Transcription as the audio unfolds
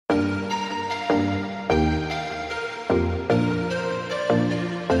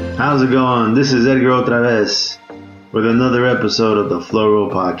How's it going? This is Edgar otra vez with another episode of the Flow Roll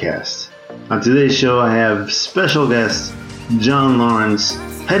Podcast. On today's show, I have special guest John Lawrence,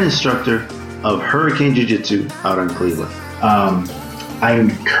 head instructor of Hurricane Jiu Jitsu out in Cleveland. I'm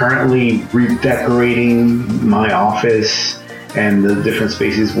currently redecorating my office and the different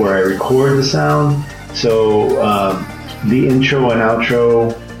spaces where I record the sound. So the intro and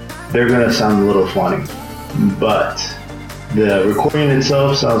outro, they're going to sound a little funny, but the recording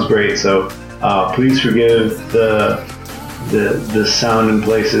itself sounds great. So please forgive the sound in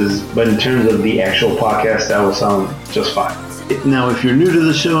places, but in terms of the actual podcast, that will sound just fine. Now, if you're new to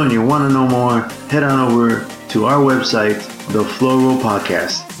the show and you want to know more, head on over to our website,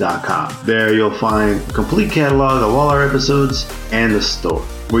 theflowrollpodcast.com. There you'll find a complete catalog of all our episodes and the store,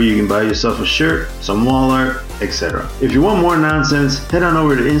 where you can buy yourself a shirt, some wall art, etc. If you want more nonsense, head on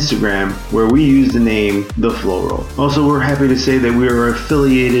over to Instagram, where we use the name The Flow Roll. Also, we're happy to say that we are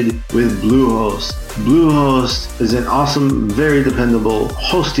affiliated with Bluehost. Bluehost is an awesome, very dependable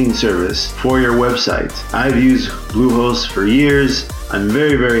hosting service for your website. I've used Bluehost for years. I'm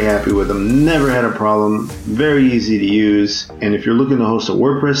very, very happy with them. Never had a problem. Very easy to use. And if you're looking to host a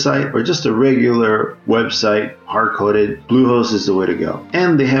WordPress site or just a regular website, hard-coded, Bluehost is the way to go.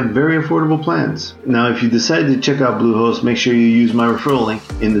 And they have very affordable plans. Now, if you decide to check out Bluehost, make sure you use my referral link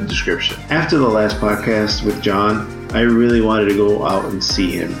in the description. After the last podcast with John, I really wanted to go out and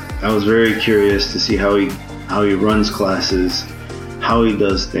see him. I was very curious to see how he runs classes, how he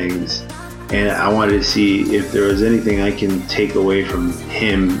does things. And I wanted to see if there was anything I can take away from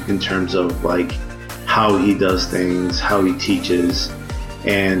him in terms of like how he does things, how he teaches.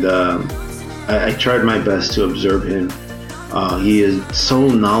 And I tried my best to observe him. He is so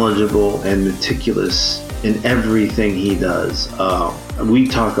knowledgeable and meticulous in everything he does. We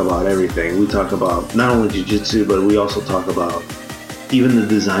talk about everything. We talk about not only jiu-jitsu, but we also talk about even the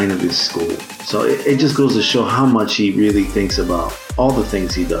design of his school. So it just goes to show how much he really thinks about all the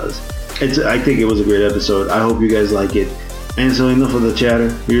things he does. I think it was a great episode. I hope you guys like it. And so enough of the chatter.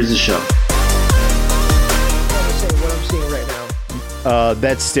 Here's the show. What I'm seeing right now.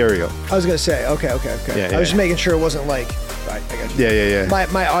 That's stereo. I was gonna say, okay. Yeah, I was just making sure it wasn't like. I got you. Yeah.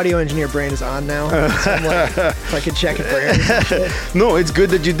 My audio engineer brain is on now. So I'm like, if I could check it for errors and shit. No, it's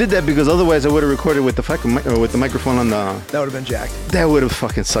good that you did that, because otherwise I would have recorded with the microphone on the. That would have been jacked. That would have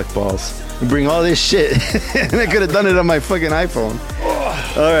fucking sucked balls. Bring all this shit, and I could have done it on my fucking iPhone.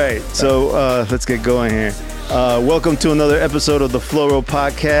 All right, so let's get going here. Welcome to another episode of the Flow Roll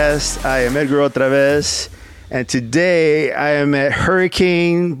Podcast. I am Edgar otra vez, and today I am at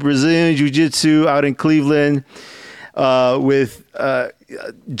Hurricane Brazilian Jiu Jitsu out in Cleveland with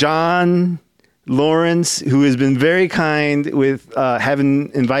John Lawrence, who has been very kind with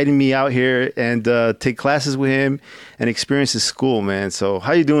having invited me out here and take classes with him and experience his school, man. So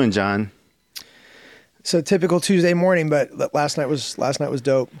how you doing, John? So typical Tuesday morning, but last night was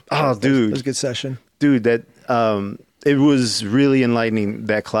dope. Oh, dude, it was a good session, dude. That it was really enlightening,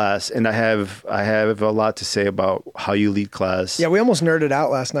 that class, and I have a lot to say about how you lead class. Yeah, we almost nerded out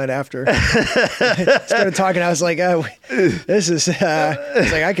last night after. Started talking. I was like, "This is."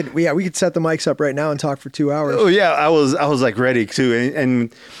 It's like we could set the mics up right now and talk for 2 hours. Oh yeah, I was like ready too,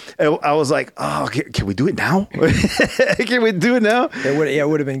 and I was like, "Oh, can we do it now? Can we do it now?" It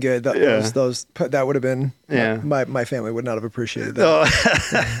would have been good. That would have been. Yeah, my family would not have appreciated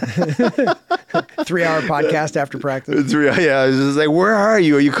that. 3-hour podcast after practice. Yeah, I was just like, "Where are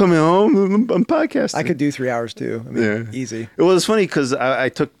you? Are you coming home? I'm podcasting." I could do 3 hours too. I mean, easy. It was funny because I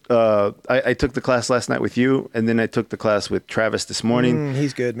took the class last night with you, and then I took the class with Travis this morning.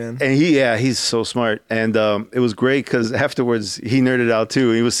 He's good, man. And he's so smart. And it was great because afterwards he nerded out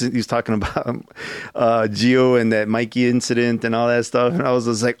too. He was talking about Gio and that Mikey incident and all that stuff. And I was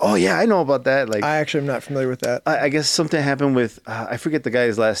just like, "Oh yeah, I know about that." Like, I actually am not familiar with that. I guess something happened with I forget the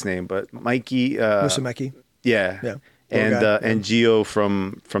guy's last name, but Mikey. Musumeki. Yeah. And Gio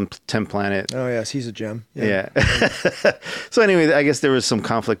from 10 Planet. Oh yes, he's a gem. Yeah. So anyway, I guess there was some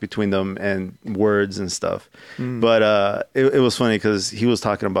conflict between them and words and stuff. But it was funny because he was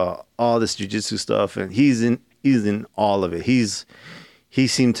talking about all this jiu-jitsu stuff, and he's in all of it. He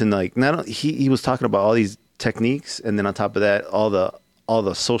seemed to like he was talking about all these techniques, and then on top of that, all the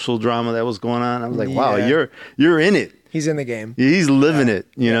social drama that was going on. I was like, wow, you're in it. He's in the game. He's living it,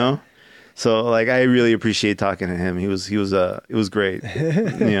 you know. So like, I really appreciate talking to him. It was great,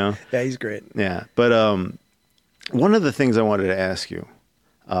 you know. Yeah, he's great. Yeah, but one of the things I wanted to ask you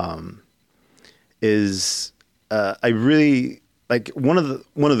is I really like one of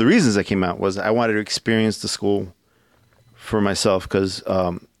the reasons I came out was I wanted to experience the school for myself, because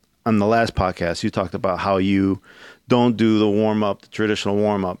on the last podcast, you talked about how you don't do the warm up, the traditional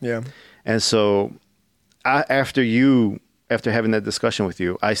warm up. Yeah. And so after having that discussion with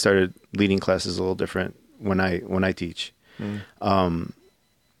you, I started leading classes a little different when I teach.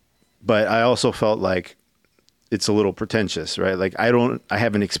 But I also felt like it's a little pretentious, right? Like I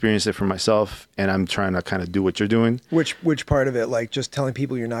haven't experienced it for myself, and I'm trying to kind of do what you're doing. Which part of it? Like just telling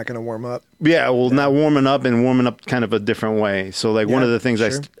people you're not going to warm up? Yeah, well, not warming up and warming up kind of a different way. So like one of the things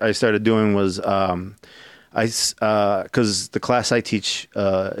I started doing was because the class I teach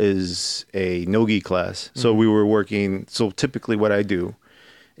is a no-gi class. So we were working. So typically what I do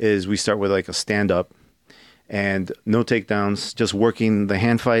is we start with like a stand-up and no takedowns, just working the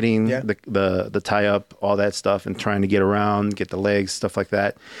hand fighting, the tie up, all that stuff, and trying to get around, get the legs, stuff like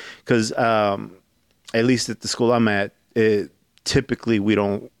that. Because at least at the school I'm at, typically we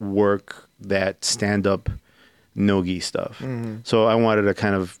don't work that stand-up no-gi stuff. So I wanted to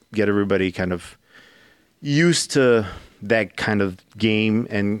kind of get everybody kind of used to that kind of game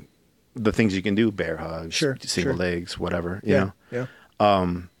and the things you can do, bear hugs, single legs, whatever, you know? Yeah.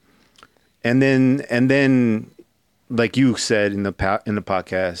 And then, like you said in the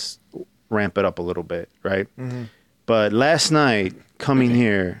podcast, ramp it up a little bit, right? But last night, coming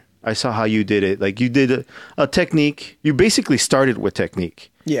here, I saw how you did it. Like you did a technique. You basically started with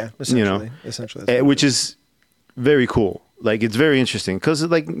technique. Yeah, essentially. Essentially. Which is very cool. Like it's very interesting because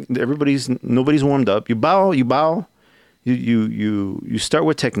like nobody's warmed up. You bow. You start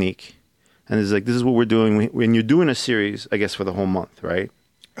with technique, and it's like this is what we're doing. When you're doing a series, I guess for the whole month, right?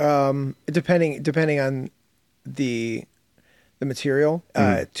 Depending on the material,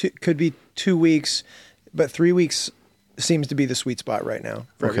 could be 2 weeks, but 3 weeks seems to be the sweet spot right now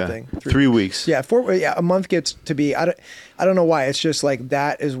for everything. 3 weeks. Yeah, a month gets to be. I don't know why. It's just like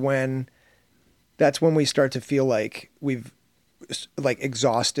that's when we start to feel like we've like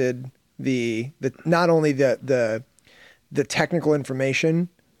exhausted the not only the technical information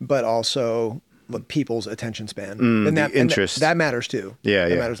but also people's attention span and that interest that matters too. That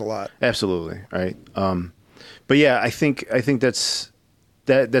matters a lot. Absolutely, right. But yeah, I think that's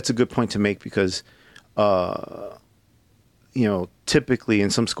a good point to make because typically in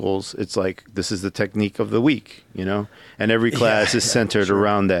some schools it's like this is the technique of the week, and every class is centered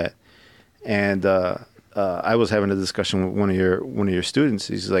around that. And I was having a discussion with one of your students.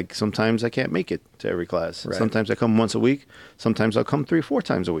 He's like, sometimes I can't make it to every class. Right. Sometimes I come once a week. Sometimes I'll come 3-4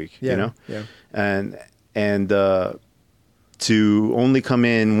 times a week. Yeah. And to only come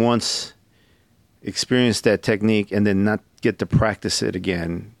in once, experience that technique, and then not get to practice it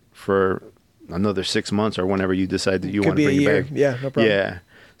again for another 6 months or whenever you decide that you want to bring it back. Yeah, no problem. Yeah.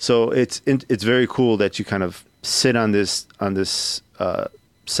 So it's very cool that you kind of sit on this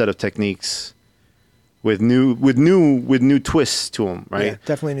set of techniques with new twists to them, right? Yeah,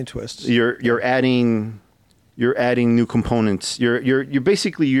 definitely new twists. You're adding new components. You're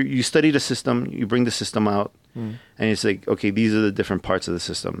basically you study the system, you bring the system out, and it's like, okay, these are the different parts of the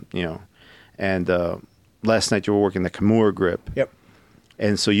system, And last night you were working the Kimura grip. Yep.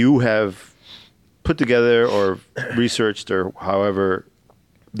 And so you have put together or researched or however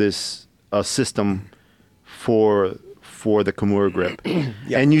this system for the Kimura grip. Yep.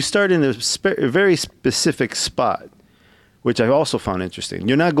 And you start in a very specific spot, which I also found interesting.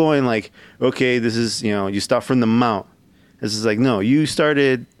 You're not going like, okay, this is, you start from the mount. This is like, no, you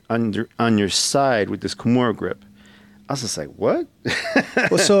started on your side with this Kimura grip. I was just like, what?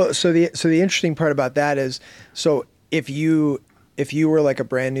 Well, so the interesting part about that is, so if you were like a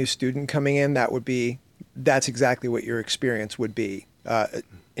brand new student coming in, that's exactly what your experience would be.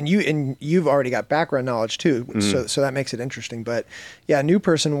 And you've already got background knowledge too, so that makes it interesting. But yeah, a new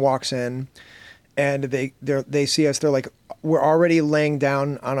person walks in, and they see us. They're like, we're already laying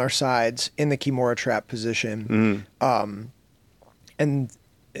down on our sides in the Kimura trap position, and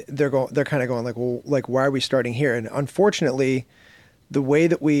they're kind of going like, well, like why are we starting here? And unfortunately, the way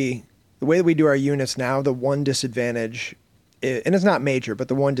that we do our units now, the one disadvantage, and it's not major, but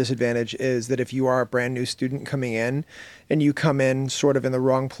the one disadvantage is that if you are a brand new student coming in and you come in sort of in the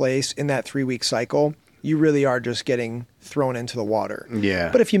wrong place in that 3-week cycle, you really are just getting thrown into the water.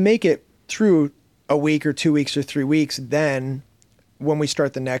 Yeah. But if you make it through a week or 2 weeks or 3 weeks, then when we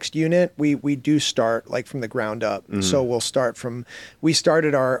start the next unit, we do start like from the ground up. So we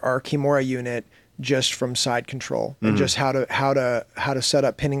started our Kimura unit just from side control and just how to set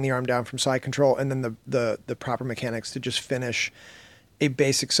up pinning the arm down from side control, and then the proper mechanics to just finish a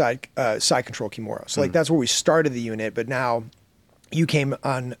basic side control Kimura. So like that's where we started the unit, but now you came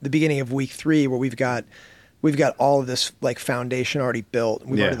on the beginning of week 3 where we've got all of this like foundation already built.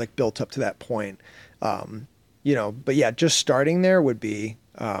 We've already like built up to that point. But yeah, just starting there would be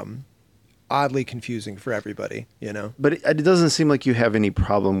oddly confusing for everybody, you know. But it doesn't seem like you have any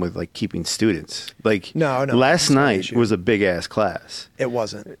problem with like keeping students. Like No, last it's not an night issue. was a big ass class. It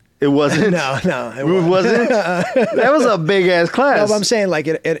wasn't. It wasn't. No, It wasn't. That was a big ass class. No, but I'm saying like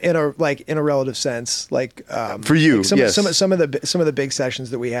in a relative sense, like For you, like yes. some of the big sessions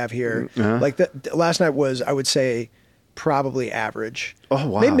that we have here, like last night was, I would say, probably average. Oh,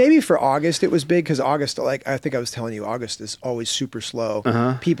 wow. Maybe for August it was big, because August, like I think I was telling you, August is always super slow.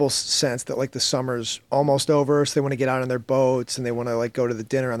 People sense that like the summer's almost over, so they want to get out on their boats and they want to like go to the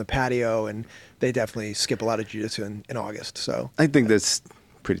dinner on the patio, and they definitely skip a lot of jiu-jitsu in August. So I think that's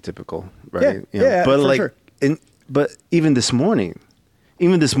pretty typical, right? Yeah, but for like, sure. but even this morning,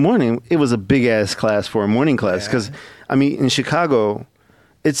 it was a big ass class for a morning class. Because I mean, in Chicago,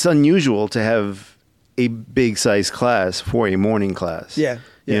 it's unusual to have a big size class for a morning class. Yeah.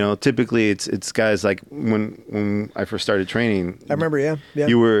 You know, typically it's guys like when I first started training. I remember, yeah.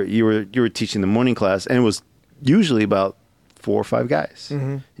 You were teaching the morning class, and it was usually about 4 or 5 guys.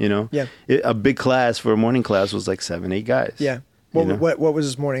 You know, a big class for a morning class was like 7, 8 guys. Yeah. What was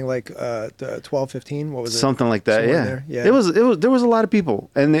this morning, like 12, 15? What was it? Something like that. Somewhere in Yeah. there? Yeah. It was there was a lot of people,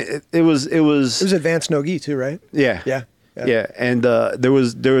 and it was It was advanced no-gi too, right? yeah. Yeah. And there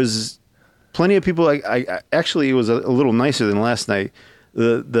was plenty of people. I actually, it was a little nicer than last night.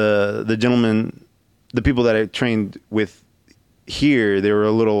 The gentlemen, the people that I trained with here, they were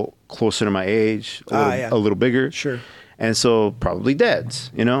a little closer to my age, a little bigger. Sure. And so probably dads,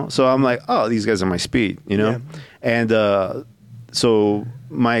 you know? So I'm like, oh, these guys are my speed, you know? Yeah. And so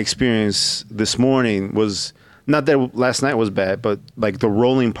my experience this morning was, not that last night was bad, but like the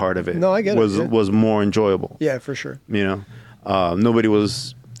rolling part of it, No, I get it, was more enjoyable. Yeah, for sure. You know? I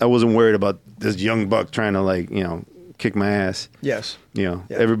wasn't worried about this young buck trying to, like, you know, kick my ass. Yes. You know,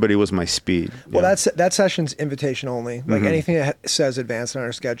 Yeah. everybody was my speed. Well, you know? that session's invitation only. Like anything that says advanced on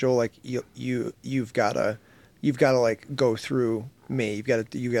our schedule, like you've got to like go through me. You've got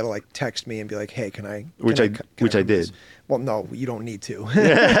to like text me and be like, hey, can I? Which I did. This? Well, no, you don't need to.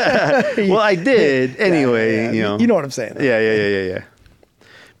 Well, I did anyway. Yeah. You know, You know what I'm saying? though. Yeah.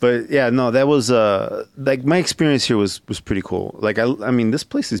 But yeah, no, that was like my experience here was pretty cool. Like I mean, this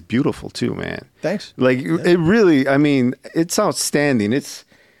place is beautiful too, man. Thanks. Like it really, I mean, it's outstanding. It's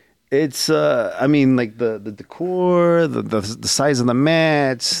I mean, like the decor, the size of the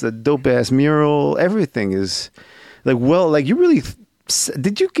mats, the dope ass mural, everything is like, well, like you really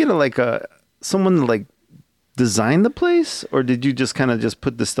did you get someone to like design the place, or did you just kind of just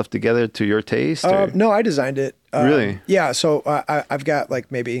put this stuff together to your taste? No, I designed it. Really? Yeah. So I've got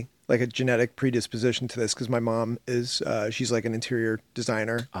like maybe like a genetic predisposition to this, because my mom is she's like an interior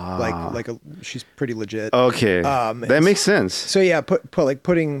designer. She's pretty legit. Okay, that makes sense. So yeah,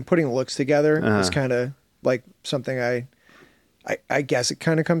 putting looks together is kind of like something I guess it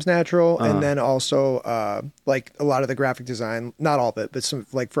kind of comes natural. And then also like a lot of the graphic design, not all of it, but some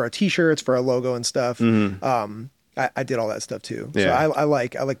like for our t-shirts, for our logo and stuff. I did all that stuff too. Yeah. So I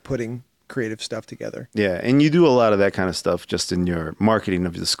like putting creative stuff together. Yeah, and you do a lot of that kind of stuff just in your marketing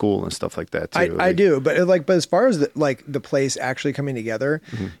of the school and stuff like that too. I do, but as far as the place actually coming together,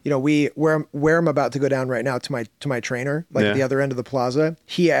 you know, where I'm about to go down right now to my trainer, like at the other end of the plaza,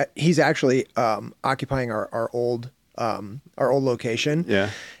 he's actually occupying our old location.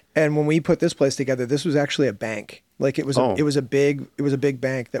 Yeah. And when we put this place together, this was actually a bank. Like it was a big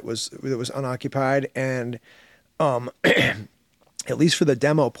bank that was unoccupied, and at least for the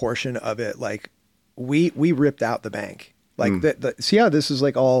demo portion of it, like we ripped out the bank. Like see how this is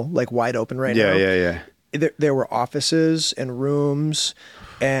like all like wide open right now? Yeah. There were offices and rooms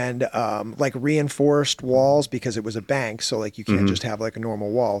and like reinforced walls, because it was a bank. So like you can't just have like a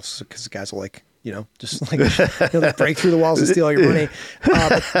normal wall, because guys will like, you know, just like, like break through the walls and steal all your money.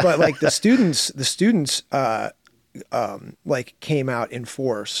 But like the students like came out in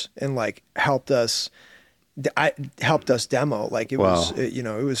force and like helped us demo. Like it was, you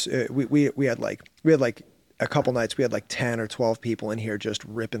know, it was, we had like a couple nights, we had like 10 or 12 people in here just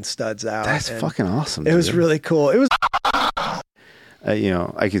ripping studs out. That's fucking awesome. It was really cool. It was, you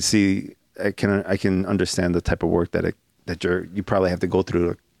know, I could see, I can understand the type of work that you probably have to go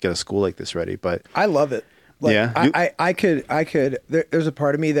through to get a school like this ready, but I love it. Like, yeah. I could, there's a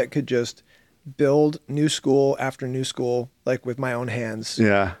part of me that could just build new school after new school, like with my own hands.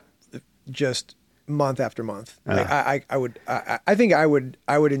 Yeah. Just month after month. Like I think I would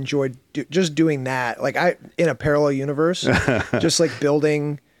enjoy just doing that. Like in a parallel universe, just like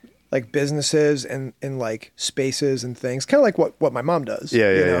building like businesses and like spaces and things, kind of like what my mom does.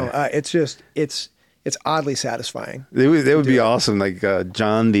 Yeah. You know, it's it's oddly satisfying. They would be awesome, like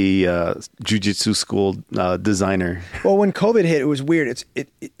John, the Jiu Jitsu school designer. Well, when COVID hit, it was weird.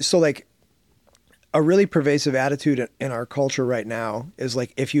 So like a really pervasive attitude in our culture right now is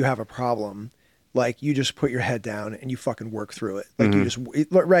like, if you have a problem, like you just put your head down and you fucking work through it. Like you just,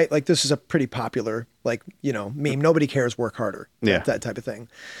 right. Like this is a pretty popular, like, you know, meme. Nobody cares, work harder. Yeah. That type of thing.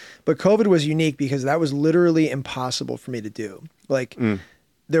 But COVID was unique because that was literally impossible for me to do. Like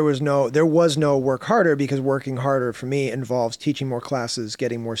there was no work harder, because working harder for me involves teaching more classes,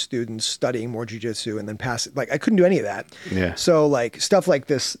 getting more students, studying more jiu-jitsu, and then passing. Like I couldn't do any of that. Yeah. So like stuff like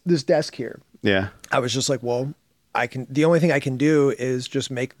this desk here. Yeah. I was just like, well, the only thing I can do is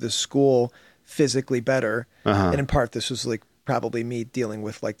just make the school physically better. And in part, this was like probably me dealing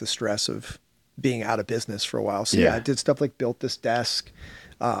with like the stress of being out of business for a while. So yeah, I did stuff like built this desk,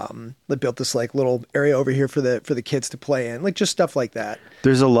 built this like little area over here for the kids to play in, like just stuff like that.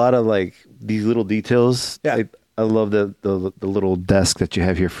 There's a lot of like these little details. Yeah. I love the little desk that you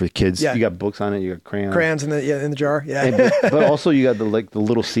have here for kids. Yeah. You got books on it. You got crayons in the jar. Yeah. but also you got the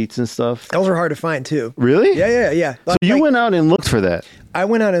little seats and stuff. Those are hard to find too. Really? Yeah. So you went out and looked for that. I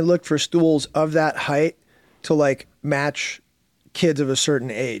went out and looked for stools of that height to like match kids of a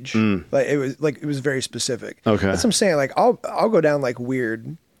certain age. Like it was very specific. Okay. That's what I'm saying. Like I'll go down like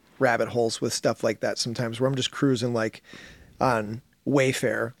weird rabbit holes with stuff like that sometimes, where I'm just cruising like on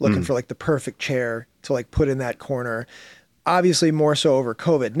Wayfair looking for like the perfect chair to like put in that corner. Obviously more so over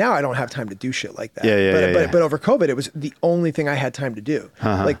COVID. Now I don't have time to do shit like that. But over COVID, it was the only thing I had time to do.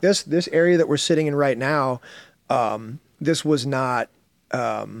 Like this area that we're sitting in right now, this was not,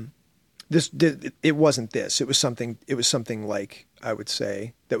 it wasn't this. It was something like, I would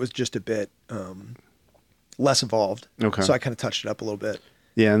say, that was just a bit less evolved. Okay. So I kind of touched it up a little bit.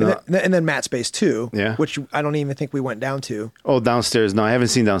 Yeah. No. And then Mat Space 2, Yeah. which I don't even think we went down to. Oh, downstairs. No, I haven't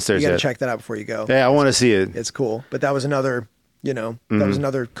seen downstairs You got to yet. check that out before you go. Yeah, I want to see it. It's cool. But that was another, that was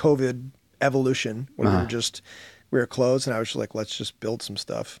another COVID evolution when we were closed, and I was just like, let's just build some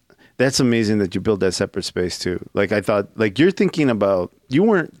stuff. That's amazing that you built that separate space too. Like I thought, like you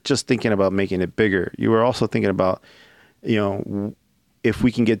weren't just thinking about making it bigger. You were also thinking about, if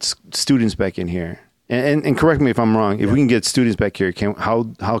we can get students back in here. And correct me if I'm wrong. If we can get students back here,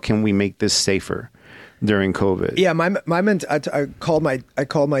 how can we make this safer during COVID? Yeah, I called my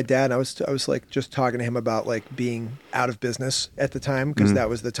dad. And I was like just talking to him about like being out of business at the time, because that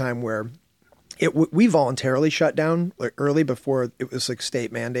was the time where we voluntarily shut down like early before it was like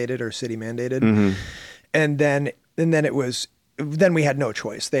state mandated or city mandated, and then we had no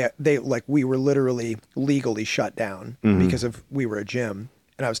choice. They like we were literally legally shut down because we were a gym.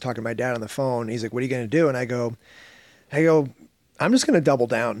 And I was talking to my dad on the phone. He's like, "What are you going to do?" And I go, "I'm just going to double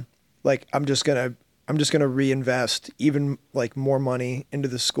down. Like, I'm just going to reinvest even like more money into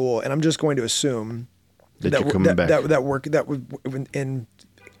the school, and I'm just going to assume that you're coming back. That would in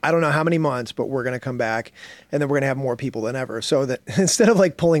I don't know how many months, but we're going to come back, and then we're going to have more people than ever. So that instead of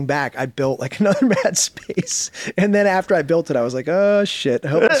like pulling back, I built like another Mat Space. And then after I built it, I was like, oh shit, I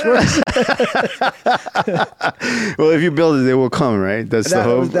hope this works. Well, if you build it, they will come, right? That's the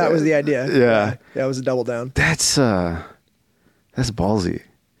hope. That was the idea. Yeah. That was a double down. That's ballsy.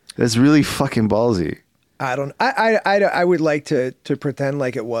 That's really fucking ballsy. I would like to pretend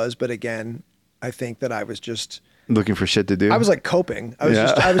like it was, but again, I think that I was just looking for shit to do. I was like coping. I was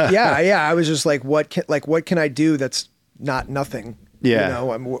just like, what can I do that's not nothing? Yeah.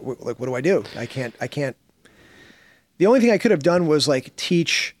 What do I do? I can't. The only thing I could have done was like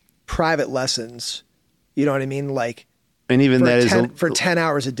teach private lessons. You know what I mean? Like, and even that for 10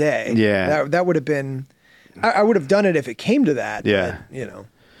 hours a day. Yeah. That would have been, I would have done it if it came to that. Yeah. But,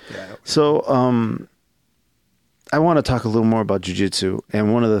 yeah. So, I want to talk a little more about jiu-jitsu.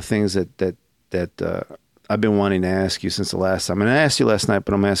 And one of the things that I've been wanting to ask you since the last time, and I asked you last night,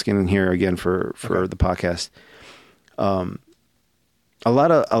 but I'm asking here again for the podcast. A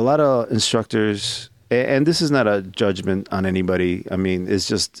lot of instructors, and this is not a judgment on anybody. I mean, it's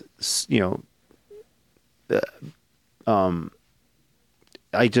just,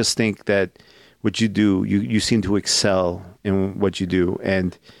 I just think that what you do, you seem to excel in what you do.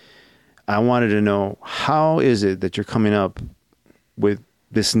 And I wanted to know, how is it that you're coming up with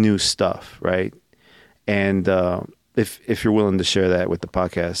this new stuff, right? And if you're willing to share that with the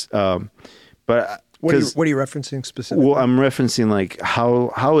podcast, but what are you referencing specifically? Well, I'm referencing like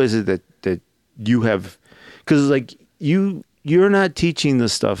how is it that you have, because like you're not teaching the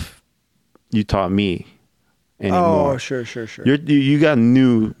stuff you taught me anymore. Oh, sure. You got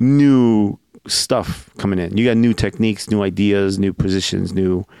new stuff coming in. You got new techniques, new ideas, new positions,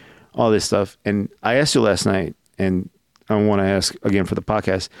 new all this stuff. And I asked you last night, and I want to ask again for the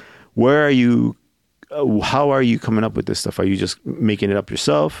podcast, where are you how are you coming up with this stuff? Are you just making it up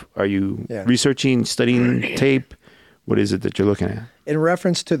yourself? Are you researching, studying tape? What is it that you're looking at? In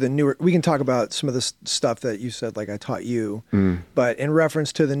reference to the newer, we can talk about some of the stuff that you said, like I taught you, but in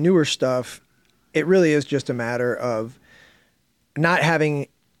reference to the newer stuff, it really is just a matter of not having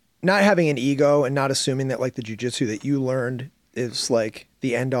an ego and not assuming that like the jiu-jitsu that you learned is like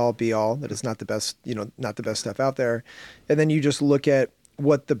the end all be all, that it's not the best, not the best stuff out there. And then you just look at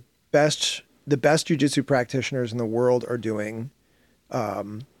what the best jiu-jitsu practitioners in the world are doing,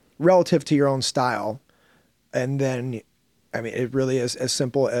 relative to your own style. And then, I mean, it really is as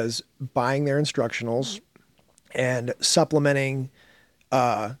simple as buying their instructionals and supplementing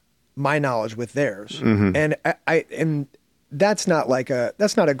my knowledge with theirs. And and that's not a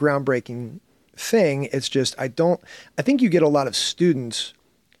groundbreaking thing. It's just I think you get a lot of students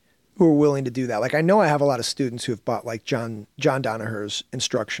who are willing to do that. Like I know I have a lot of students who have bought like John Danaher's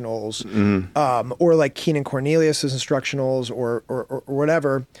instructionals, or like Keenan Cornelius's instructionals, or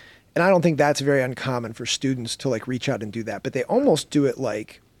whatever. And I don't think that's very uncommon for students to like reach out and do that. But they almost do it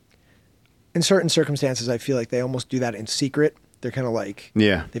like, in certain circumstances, I feel like they almost do that in secret. They're kind of like,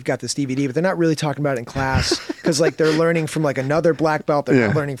 they've got this DVD, but they're not really talking about it in class because like they're learning from like another black belt. They're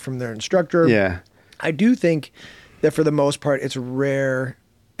not learning from their instructor. Yeah. I do think that for the most part, it's rare,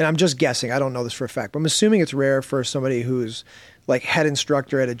 and I'm just guessing, I don't know this for a fact, but I'm assuming it's rare for somebody who's like head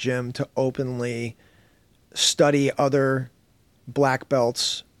instructor at a gym to openly study other black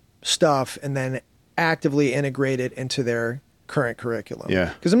belts stuff and then actively integrate it into their current curriculum.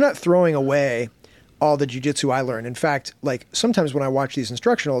 Yeah. Because I'm not throwing away all the jiu-jitsu I learned. In fact, like sometimes when I watch these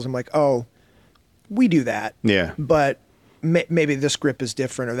instructionals, I'm like, oh, we do that. Yeah. But maybe this grip is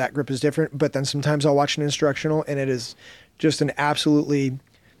different or that grip is different. But then sometimes I'll watch an instructional and it is just an absolutely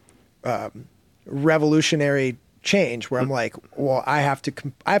revolutionary change where I'm like, well, I have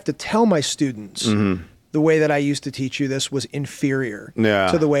to tell my students the way that I used to teach you this was inferior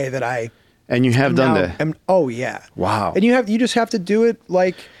to the way that I. And you have done that. Oh yeah. Wow. And you just have to do it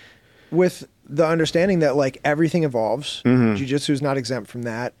like with the understanding that like everything evolves. Jiu-jitsu is not exempt from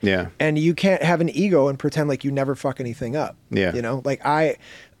that. Yeah. And you can't have an ego and pretend like you never fuck anything up. Yeah. Like I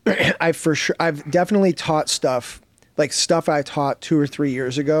for sure, I've definitely taught stuff I taught 2 or 3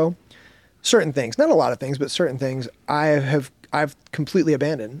 years ago. Certain things, not a lot of things, but certain things I've completely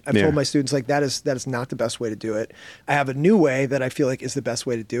abandoned. I've told my students like that is not the best way to do it. I have a new way that I feel like is the best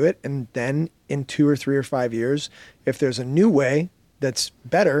way to do it. And then in 2 or 3 or 5 years, if there's a new way that's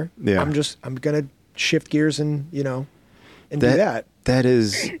better, I'm gonna shift gears and do that. That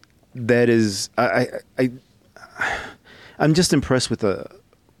is I'm just impressed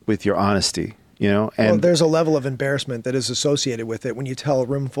with your honesty. And there's a level of embarrassment that is associated with it when you tell a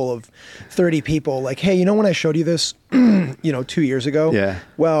room full of 30 people, like, hey, when I showed you this, 2 years ago? Yeah.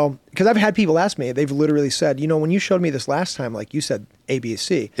 Well, because I've had people ask me, they've literally said, when you showed me this last time, like you said A, B,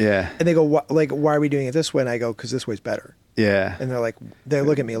 C. Yeah. And they go, why are we doing it this way? And I go, because this way's better. Yeah. And they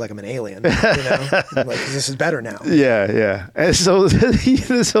look at me like I'm an alien, I'm like, this is better now. Yeah, yeah. And so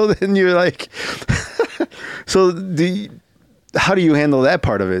then you're like, how do you handle that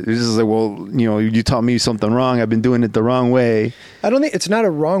part of it? It's just like, well, you taught me something wrong. I've been doing it the wrong way. I don't think it's not a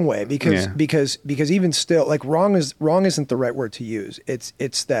wrong way because even still, like wrong isn't the right word to use.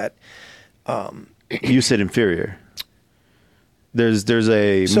 It's that. You said inferior. There's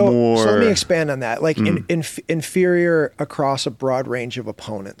a more. So let me expand on that. Like inferior across a broad range of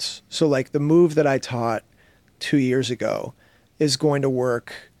opponents. So like the move that I taught 2 years ago is going to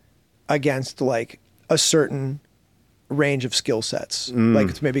work against like a certain range of skill sets. Like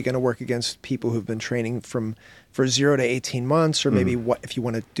it's maybe going to work against people who've been training for 0 to 18 months, or maybe if you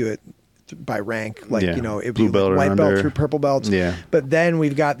want to do it by rank, like it'd be like white belt through purple belts. Yeah. But then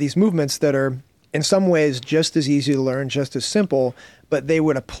we've got these movements that are in some ways just as easy to learn, just as simple, but they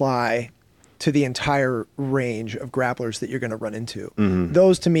would apply to the entire range of grapplers that you're going to run into.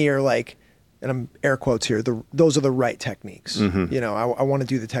 Those to me are like, and I'm air quotes here, those are the right techniques. I want to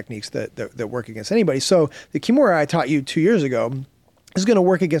do the techniques that work against anybody. So the Kimura I taught you 2 years ago is going to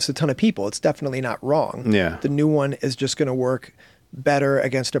work against a ton of people. It's definitely not wrong. Yeah. The new one is just going to work better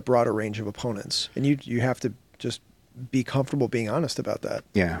against a broader range of opponents. And you have to just be comfortable being honest about that.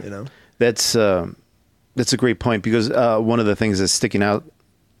 Yeah. That's a great point, because one of the things that's sticking out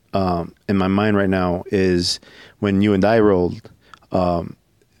in my mind right now is when you and I rolled,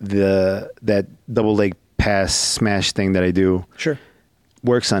 that double leg pass smash thing that I do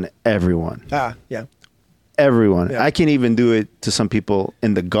works on everyone. Yeah. Everyone. Yeah. I can even do it to some people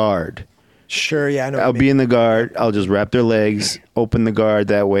in the guard. Sure, yeah. I know I'll be in the guard. I'll just wrap their legs, open the guard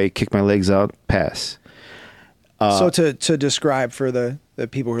that way, kick my legs out, pass. So to describe for the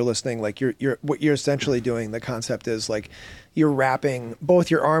people who are listening, like what you're essentially doing, the concept is like you're wrapping both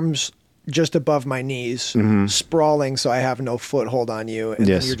your arms just above my knees, sprawling so I have no foothold on you, and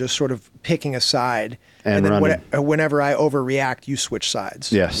then you're just sort of picking a side, and then whenever I overreact, you switch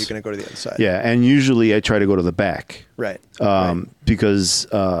sides. Yes, you're going to go to the other side. Yeah, and usually I try to go to the back. Right. Because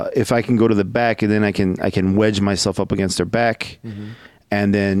if I can go to the back, and then I can wedge myself up against their back,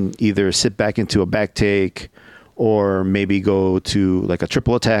 and then either sit back into a back take, or maybe go to like a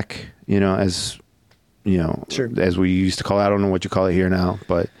triple attack. As as we used to call it. I don't know what you call it here now,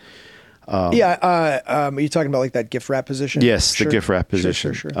 but. Are you talking about like that gift wrap position? Yes, the gift wrap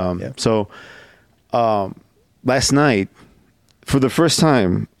position. Sure. So last night, for the first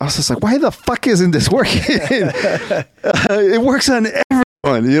time, I was just like, why the fuck isn't this working? It works on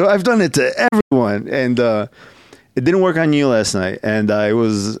everyone. I've done it to everyone, and it didn't work on you last night. And I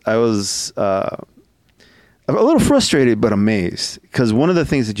was a little frustrated, but amazed, because one of the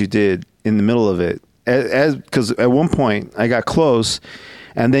things that you did in the middle of it, because at one point I got close.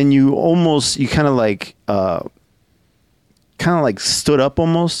 And then you kind of like stood up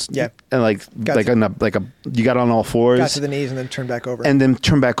almost. Yeah. And you got on all fours. Got to the knees and then turned back over. And then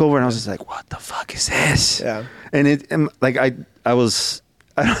turned back over, and I was just like, what the fuck is this? Yeah. And I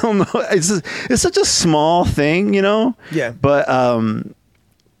don't know. It's such a small thing, Yeah. But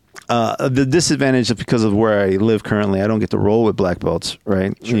the disadvantage is because of where I live currently, I don't get to roll with black belts,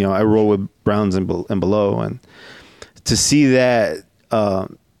 right? Sure. I roll with browns and below, and to see that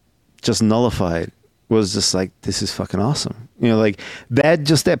just nullified was just like, this is fucking awesome. Like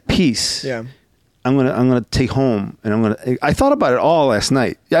that piece. Yeah. I'm gonna take home, and I thought about it all last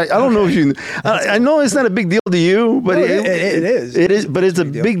night. I don't know if you. I know it's not a big deal to you, but it is. It is, but it's a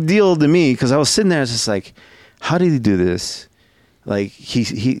big deal to me, because I was sitting there, it's just like, how did he do this? Like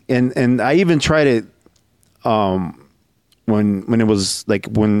he and I even tried it. When it was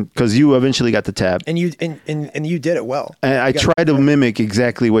like because you eventually got the tab, and you did it well. And I tried to mimic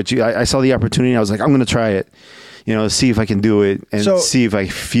exactly what I saw the opportunity. I was like, I'm going to try it, see if I can do it, and see if I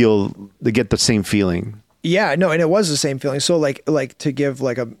get the same feeling. Yeah, no, and it was the same feeling. So like to give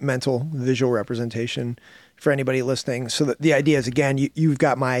like a mental visual representation for anybody listening. So the idea is, again,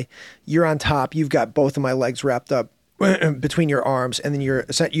 you're on top. You've got both of my legs wrapped up between your arms, and then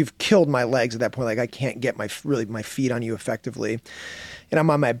you've killed my legs at that point. Like I can't get my feet on you effectively, and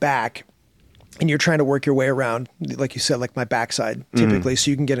I'm on my back, and you're trying to work your way around, like you said, like my backside typically, so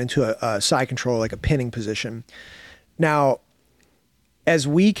you can get into a side control, like a pinning position. Now, as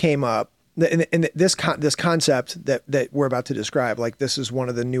we came up, and this concept that we're about to describe, like this is one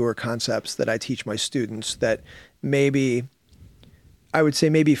of the newer concepts that I teach my students, that I would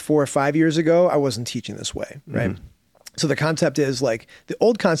say maybe 4 or 5 years ago, I wasn't teaching this way, right? So the concept is like, the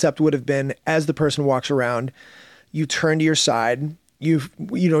old concept would have been, as the person walks around, you turn to your side, you'll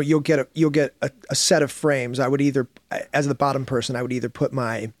get a set of frames. I would either, as the bottom person, I would either put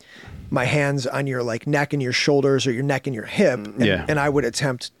my hands on your like neck and your shoulders, or your neck and your hip, and I would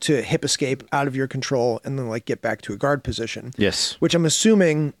attempt to hip escape out of your control, and then like get back to a guard position. Yes, which I'm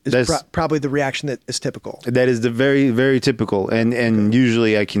assuming is probably the reaction that is typical. That is the very, very typical, and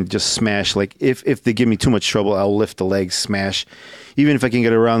usually I can just smash. Like if they give me too much trouble, I'll lift the legs, smash. Even if I can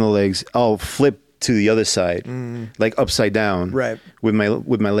get around the legs, I'll flip to the other side, like upside down, right, with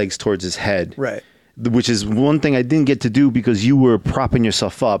my legs towards his head, right. Which is one thing I didn't get to do because you were propping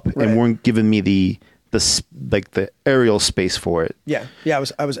yourself up and weren't giving me the aerial space for it. Yeah, I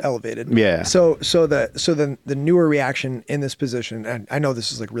was elevated. Yeah. So the newer reaction in this position, and I know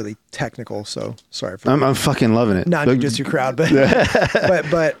this is like really technical, so sorry for I'm fucking loving it. Non-jiu-jitsu crowd, but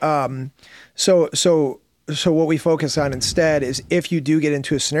so what we focus on instead is, if you do get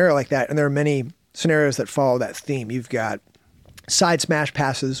into a scenario like that, and there are many scenarios that follow that theme. You've got side smash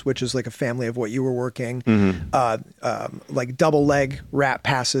passes, which is like a family of what you were working, like double leg wrap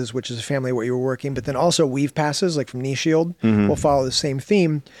passes, which is a family of what you were working, but then also weave passes, like from knee shield, will follow the same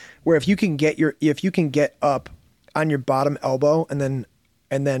theme, where if you can get up on your bottom elbow and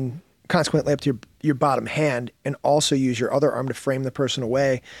then consequently up to your bottom hand, and also use your other arm to frame the person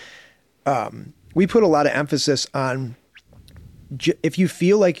away, we put a lot of emphasis on, if you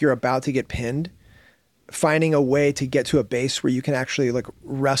feel like you're about to get pinned, finding a way to get to a base where you can actually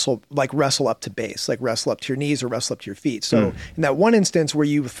wrestle up to base, like wrestle up to your knees or wrestle up to your feet. So in that one instance where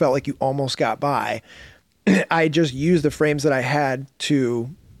you felt like you almost got by, I just used the frames that I had to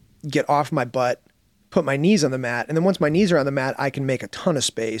get off my butt, put my knees on the mat, and then once my knees are on the mat, I can make a ton of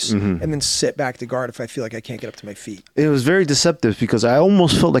space and then sit back to guard if I feel like I can't get up to my feet. It was very deceptive because I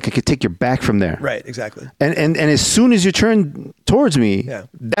almost felt like I could take your back from there. Right, exactly. And as soon as you turned towards me,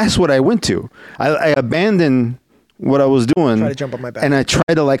 that's what I went to. I abandoned what I was doing. Try to jump on my back. And I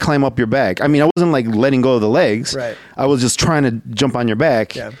tried to like climb up your back. I mean, I wasn't like letting go of the legs. Right. I was just trying to jump on your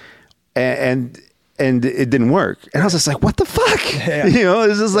back. Yeah. And it didn't work. And I was just like, what the fuck? Yeah. You know,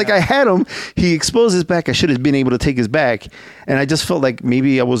 it's just like I had him. He exposed his back. I should have been able to take his back. And I just felt like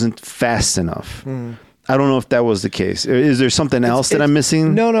maybe I wasn't fast enough. I don't know if that was the case. Is there something else that I'm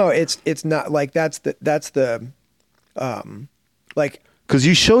missing? No, it's not like that's like, because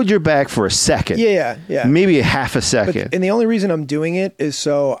you showed your back for a second. Yeah. Maybe a half a second. And the only reason I'm doing it is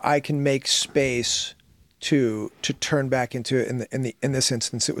so I can make space to turn back into it. In this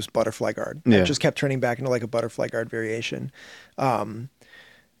instance, it was butterfly guard. Yeah. I just kept turning back into like a butterfly guard variation.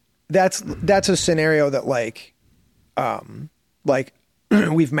 That's a scenario that like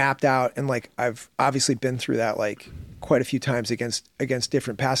we've mapped out, and like I've obviously been through that like quite a few times against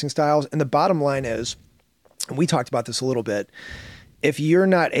different passing styles. And the bottom line is, and we talked about this a little bit, if you're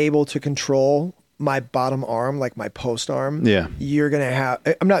not able to control my bottom arm, like my post arm, you're going to have,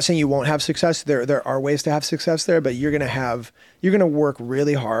 I'm not saying you won't have success. There are ways to have success there, but you're going to work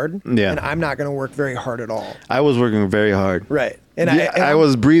really hard. Yeah. And I'm not going to work very hard at all. I was working very hard. Right. And I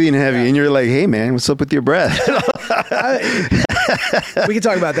was breathing heavy, and you're like, hey man, what's up with your breath? We can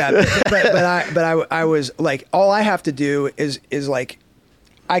talk about that. But I was like, all I have to do is like,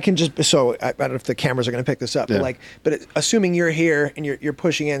 I can just, so I don't know if the cameras are going to pick this up, but assuming you're here and you're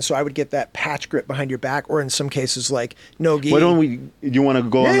pushing in, so I would get that patch grip behind your back, or in some cases like no gi. Why don't we? You want to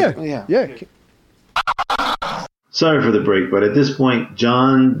go? Yeah. Sorry for the break, but at this point,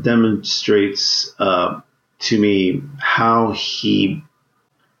 John demonstrates to me how he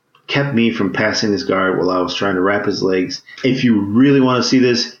kept me from passing his guard while I was trying to wrap his legs. If you really want to see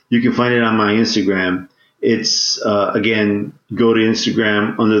this, you can find it on my Instagram. It's, again, go to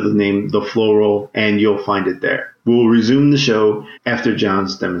Instagram under the name The Flow Roll, and you'll find it there. We'll resume the show after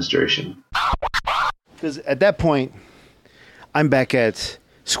John's demonstration. Because at that point, I'm back at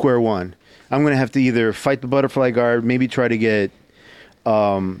square one. I'm going to have to either fight the butterfly guard, maybe try to get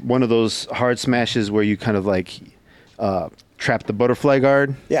one of those hard smashes where you kind of like trap the butterfly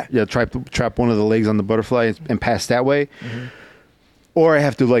guard. Yeah, trap one of the legs on the butterfly and pass that way. Mm-hmm. Or I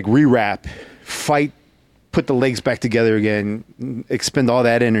have to like rewrap, fight, put the legs back together again, expend all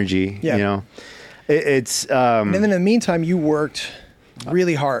that energy. Yeah. You know, it's. And then in the meantime, you worked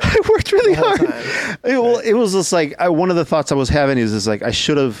really hard. I worked really hard. It was just like one of the thoughts I was having is like I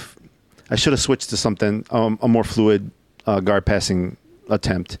should have switched to something a more fluid guard passing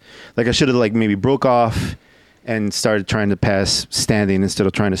attempt. Like I should have like maybe broke off and started trying to pass standing instead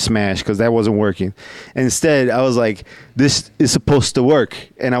of trying to smash, because that wasn't working. And instead, I was like, this is supposed to work.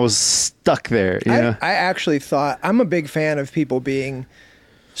 And I was stuck there. You know? I actually thought, I'm a big fan of people being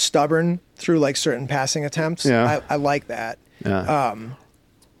stubborn through like certain passing attempts. Yeah. I like that. Yeah.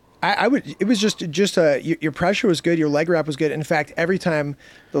 It was just your pressure was good. Your leg rep was good. In fact, every time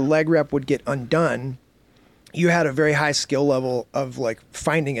the leg rep would get undone, you had a very high skill level of like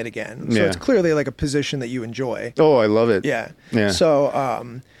finding it again. So it's clearly like a position that you enjoy. Oh, I love it. Yeah. Yeah.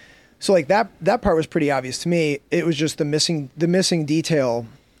 So like that part was pretty obvious to me. It was just the missing detail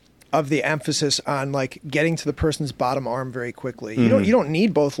of the emphasis on like getting to the person's bottom arm very quickly. Mm-hmm. You don't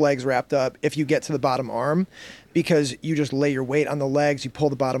need both legs wrapped up if you get to the bottom arm, because you just lay your weight on the legs, you pull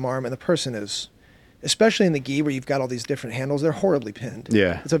the bottom arm, and the person is, especially in the gi where you've got all these different handles, they're horribly pinned.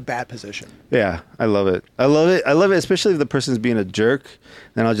 Yeah. It's a bad position. Yeah, I love it. I love it, especially if the person's being a jerk.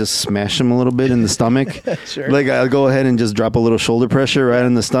 Then I'll just smash them a little bit in the stomach. Sure. Like I'll go ahead and just drop a little shoulder pressure right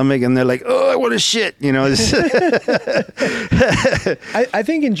in the stomach, and they're like, oh, what a shit. You know. I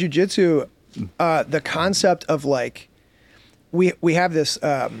think in jiu-jitsu, the concept of like, we have this,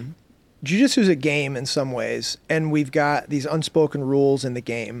 jiu-jitsu is a game in some ways, and we've got these unspoken rules in the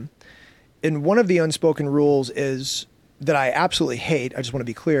game. And one of the unspoken rules is that I absolutely hate, I just want to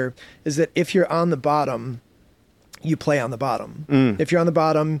be clear, is that if you're on the bottom, you play on the bottom. If you're on the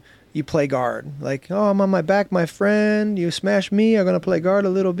bottom, you play guard. Like, oh, I'm on my back, my friend. You smash me, I'm going to play guard a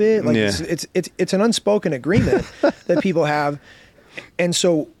little bit. Like it's an unspoken agreement that people have. And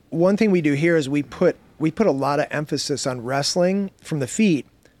so one thing we do here is we put a lot of emphasis on wrestling from the feet,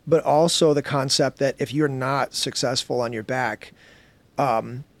 but also the concept that if you're not successful on your back,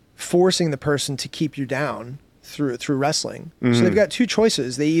 forcing the person to keep you down through wrestling. Mm-hmm. So they've got two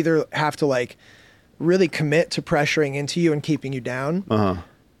choices. They either have to like really commit to pressuring into you and keeping you down,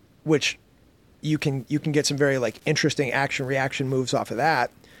 which you can get some very like interesting action reaction moves off of that,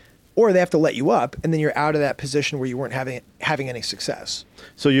 or they have to let you up, and then you're out of that position where you weren't having any success.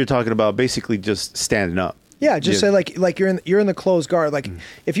 So you're talking about basically just standing up. Yeah, just say like you're in the closed guard. Like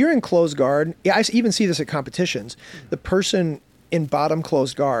if you're in closed guard, I even see this at competitions. The person in bottom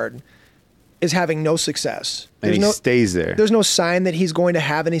closed guard, is having no success. And he stays there. There's no sign that he's going to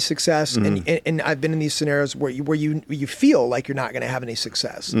have any success. And I've been in these scenarios where you feel like you're not going to have any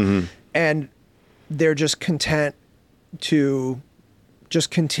success. And they're just content to just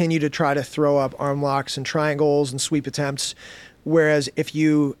continue to try to throw up arm locks and triangles and sweep attempts. Whereas if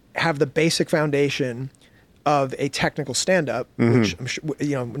you have the basic foundation of a technical stand-up, which I'm sure,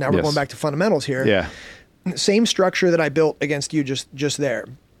 now we're going back to fundamentals here. Yeah. Same structure that I built against you just there.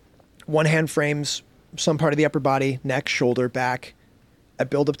 One hand frames some part of the upper body, neck, shoulder, back. I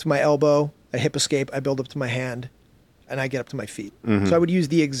build up to my elbow, a hip escape, I build up to my hand, and I get up to my feet. So I would use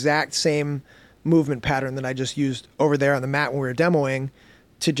the exact same movement pattern that I just used over there on the mat when we were demoing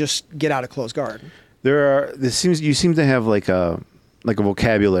to just get out of closed guard. You seem to have like a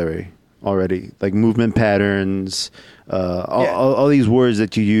vocabulary already, like movement patterns, all these words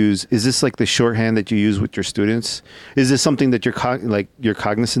that you use. Is this like the shorthand that you use with your students? Is this something that you're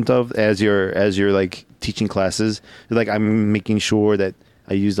cognizant of as you're like teaching classes? Like, I'm making sure that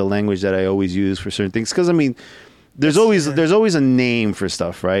I use the language that I always use for certain things. Because I mean, there's always a name for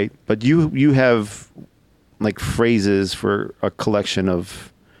stuff, right? But you have like phrases for a collection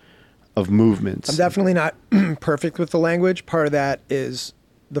of movements. I'm definitely not perfect with the language. Part of that is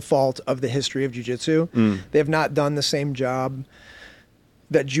the fault of the history of jiu-jitsu. They have not done the same job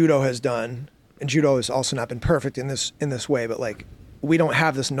that judo has done, and judo has also not been perfect in this way. But like, we don't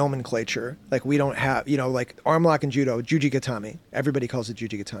have this nomenclature. Like, we don't have like arm lock in judo, jujigatami. Everybody calls it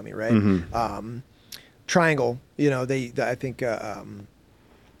jujigatami, right? Triangle. I think.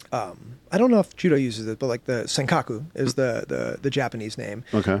 I don't know if judo uses it, but like the senkaku is the Japanese name.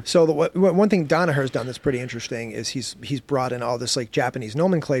 Okay. So one thing Danaher has done that's pretty interesting is he's brought in all this like Japanese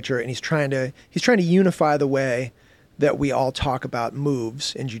nomenclature, and he's trying to unify the way that we all talk about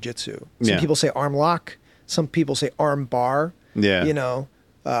moves in jiu-jitsu. Some people say arm lock, some people say arm bar. Yeah. You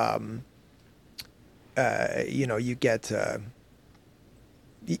get.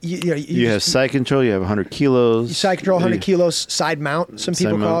 You have side control. You have 100 kilos. Side control, 100 kilos. Side mount, some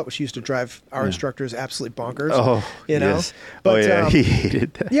people call it, which used to drive our instructors absolutely bonkers. Oh, yes. But, he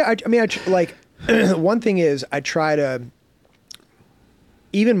hated that. Yeah, one thing is I try to,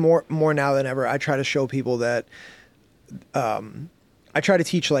 even more now than ever, I try to show people that I try to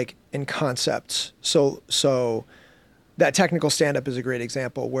teach like in concepts. So that technical stand-up is a great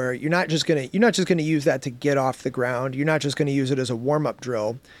example where you're not just gonna use that to get off the ground. You're not just gonna use it as a warm-up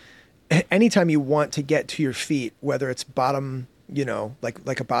drill. Anytime you want to get to your feet, whether it's bottom,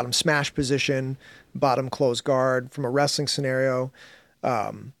 like a bottom smash position, bottom close guard from a wrestling scenario,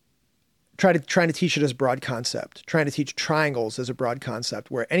 trying to teach it as a broad concept. Trying to teach triangles as a broad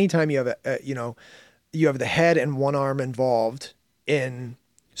concept, where anytime you have you have the head and one arm involved in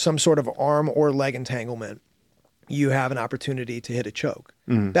some sort of arm or leg entanglement, you have an opportunity to hit a choke.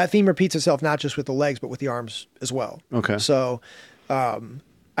 That theme repeats itself not just with the legs, but with the arms as well. Okay. So I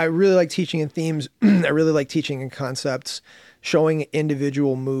really like teaching in themes. I really like teaching in concepts, showing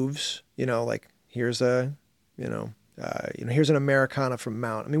individual moves, like here's a, here's an Americana from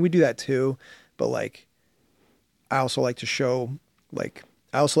mount. I mean, we do that too, but like, I also like to show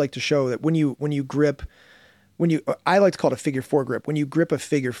that when you grip, I like to call it a figure four grip. When you grip a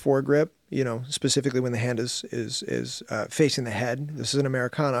figure four grip, specifically when the hand is facing the head, this is an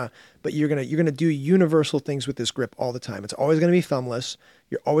Americana, but you're gonna do universal things with this grip all the time. It's always gonna be thumbless.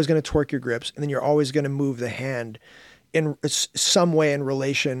 You're always gonna torque your grips, and then you're always gonna move the hand in some way in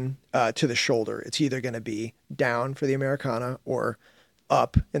relation to the shoulder. It's either gonna be down for the Americana or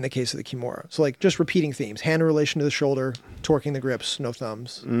up in the case of the Kimura. So like just repeating themes: hand in relation to the shoulder, torquing the grips, no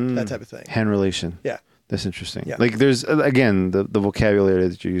thumbs, that type of thing. Hand relation. Yeah. That's interesting. Yeah. Like there's again the vocabulary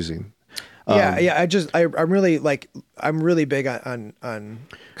that you're using. I'm really big on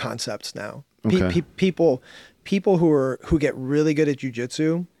concepts now. Okay. People who get really good at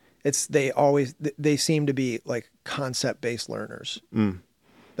jiu-jitsu, they seem to be like concept based learners.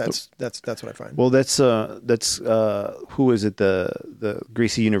 That's what I find. Well, that's who is it? The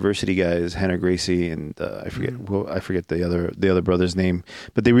Gracie University guys, Hannah Gracie, and I forget the other brother's name.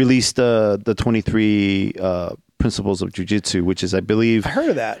 But they released the 23 principles of jiu-jitsu, which is, I believe, I heard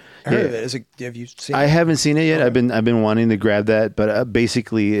of that. Have you seen it? I haven't seen it yet. Okay. I've been wanting to grab that, but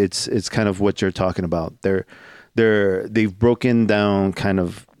basically it's kind of what you're talking about. They've broken down kind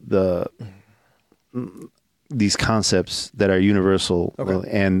of these concepts that are universal, okay.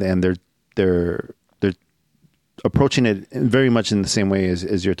 and they're approaching it very much in the same way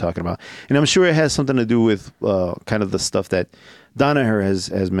as you're talking about. And I'm sure it has something to do with kind of the stuff that Danaher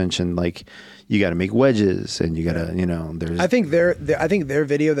has mentioned, like you got to make wedges and you got to, there's. I think their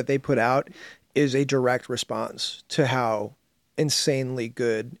video that they put out is a direct response to how insanely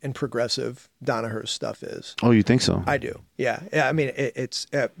good and progressive Danaher's stuff is. Oh, you think so? I do. Yeah. I mean, it's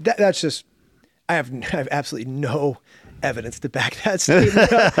that's just, I have absolutely no evidence to back that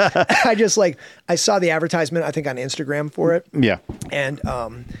statement up. I saw the advertisement, I think on Instagram for it. Yeah. And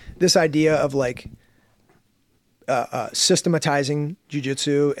this idea of like systematizing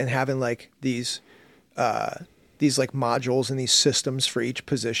jiu-jitsu and having like these like modules and these systems for each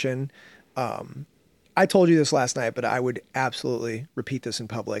position. I told you this last night, but I would absolutely repeat this in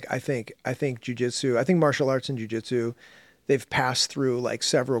public. I think jiu-jitsu, I think martial arts and jiu-jitsu, they've passed through like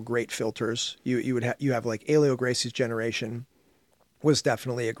several great filters. You have like Elio Gracie's generation was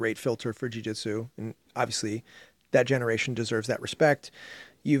definitely a great filter for jiu-jitsu, and obviously that generation deserves that respect.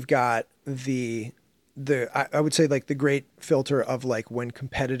 You've got I would say like the great filter of like when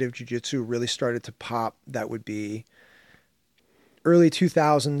competitive jiu-jitsu really started to pop. That would be early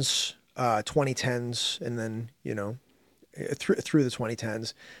 2000s, 2010s, and then through the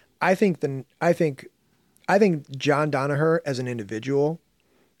 2010s. I think John Danaher as an individual,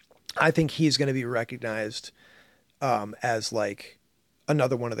 I think he's going to be recognized as like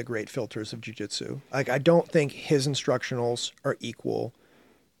another one of the great filters of jiu-jitsu. Like I don't think his instructionals are equal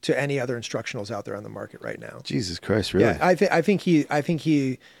to any other instructionals out there on the market right now. Jesus Christ, really? Yeah, I think he,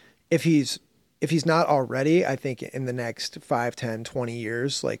 if he's not already, I think in the next 5, 10, 20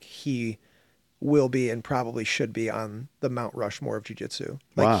 years, like he will be and probably should be on the Mount Rushmore of jiu-jitsu.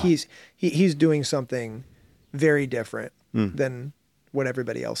 Like wow. he's doing something very different than what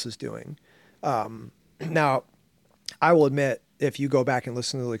everybody else is doing. Now, I will admit, if you go back and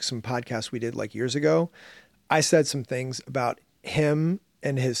listen to like some podcasts we did like years ago, I said some things about him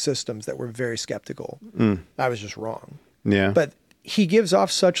and his systems that were very skeptical. I was just wrong. Yeah. But he gives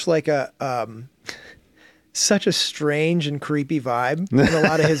off such like such a strange and creepy vibe in a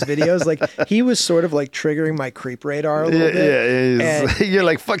lot of his videos. Like he was sort of like triggering my creep radar a little bit. Yeah. You're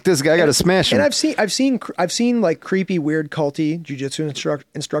like, fuck this guy, I gotta smash him. And I've seen like creepy, weird, culty jiu-jitsu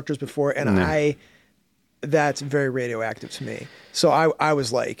instructors before, and that's very radioactive to me. So I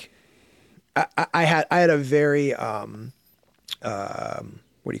was like, I had a very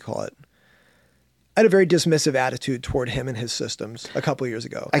what do you call it? I had a very dismissive attitude toward him and his systems a couple of years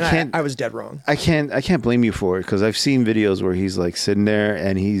ago. I was dead wrong. I can't blame you for it, because I've seen videos where he's like sitting there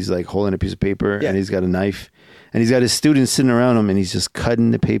and he's like holding a piece of paper and he's got a knife and he's got his students sitting around him and he's just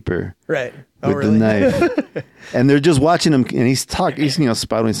cutting the paper right with really? the knife. And they're just watching him, and he's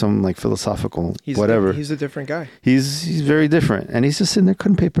spouting some like philosophical whatever. He's a different guy. He's very different, and he's just sitting there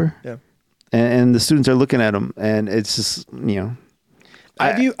cutting paper. Yeah. And the students are looking at him, and it's just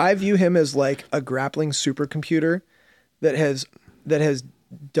I view him as like a grappling supercomputer that has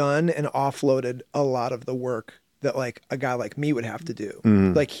done and offloaded a lot of the work that like a guy like me would have to do.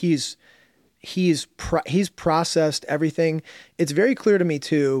 Like he's processed everything. It's very clear to me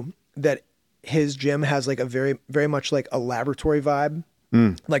too that his gym has like a very, very much like a laboratory vibe.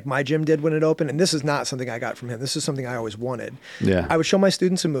 Like my gym did when it opened. And this is not something I got from him. This is something I always wanted. Yeah. I would show my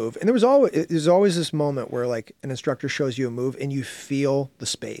students a move, and there's always this moment where like an instructor shows you a move and you feel the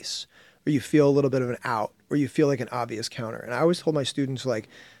space, or you feel a little bit of an out, or you feel like an obvious counter. And I always told my students, like,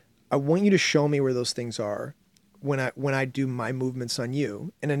 I want you to show me where those things are when I do my movements on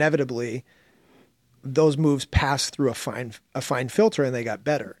you. And inevitably those moves pass through a fine filter and they got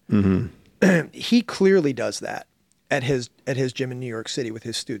better. He clearly does that at his gym in New York City with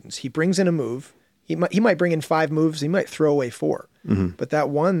his students. He brings in a move. He might bring in 5 moves. He might throw away 4, but that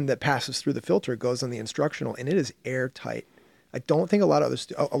one that passes through the filter goes on the instructional, and it is airtight. I don't think a lot of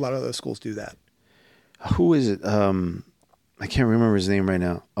other schools do that. Who is it? I can't remember his name right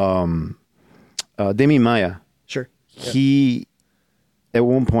now. Demi Maya. Sure. He, at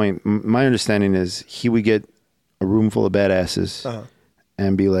one point, my understanding is he would get a room full of badasses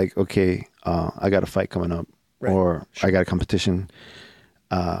and be like, okay, I got a fight coming up. Right. Or I got a competition.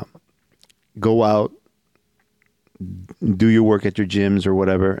 Go out, do your work at your gyms or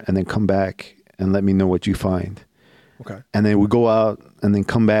whatever, and then come back and let me know what you find. Okay. And they would go out and then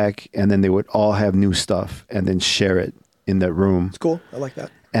come back, and then they would all have new stuff and then share it in that room. It's cool. I like that.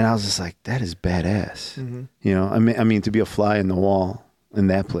 And I was just like, that is badass. You know, I mean, to be a fly in the wall in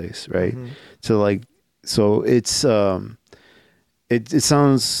that place, right? So it's It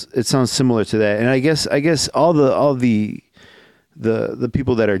sounds similar to that, and I guess all the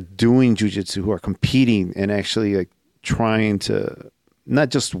people that are doing jiu-jitsu, who are competing and actually like trying to not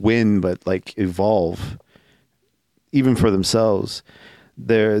just win but like evolve, even for themselves,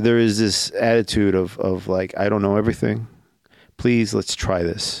 there is this attitude of like, I don't know everything. Please, let's try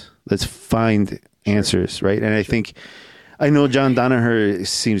this. Let's find answers, right? And I think, I know John Danaher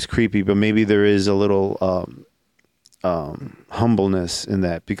seems creepy, but maybe there is a little humbleness in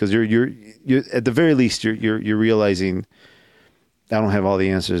that, because you're at the very least you're realizing I don't have all the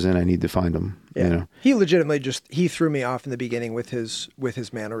answers and I need to find them. Yeah. You know? He legitimately he threw me off in the beginning with his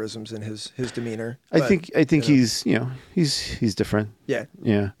mannerisms and his demeanor. I think he's he's different. Yeah.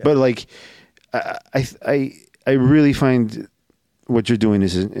 Yeah. But like I really find what you're doing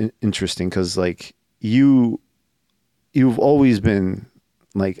is interesting, because like you've always been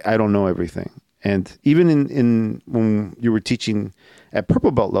like, I don't know everything. And even in when you were teaching at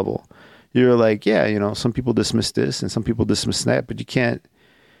purple belt level, you're like, yeah, you know, some people dismiss this and some people dismiss that, but you can't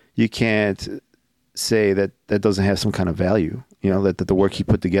say that doesn't have some kind of value, you know, that the work he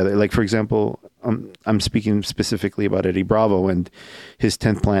put together. Like, for example, I'm speaking specifically about Eddie Bravo and his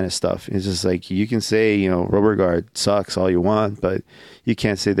 10th Planet stuff. It's just like, you can say, you know, rubber guard sucks all you want, but you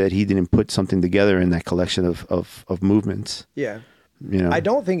can't say that he didn't put something together in that collection of movements. Yeah. You know, I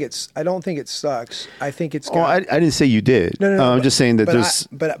don't think it sucks. I think it's. I didn't say you did. No. I'm just saying that there's.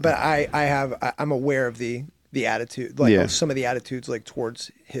 I'm aware of the attitude, like some of the attitudes, like towards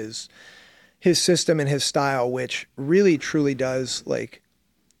his system and his style, which really truly does, like,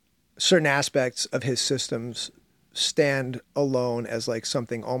 certain aspects of his systems stand alone as like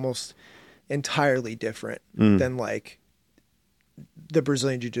something almost entirely different than like the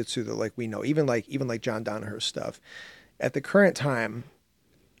Brazilian Jiu-Jitsu that like we know, even like John Danaher's stuff. At the current time,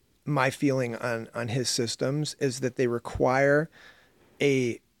 my feeling on his systems is that they require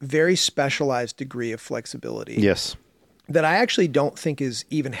a very specialized degree of flexibility. Yes. That I actually don't think is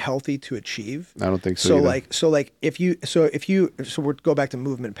even healthy to achieve. I don't think so. We'll go back to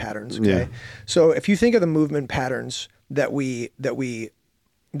movement patterns. Okay. Yeah. So if you think of the movement patterns that we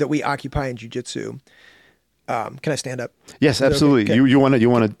occupy in jiu-jitsu, can I stand up? Yes, absolutely. Okay. You want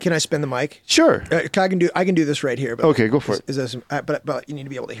to? Can I spin the mic? Sure. I can do this right here. But okay, go for it. But you need to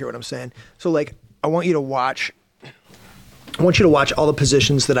be able to hear what I'm saying. So like, I want you to watch all the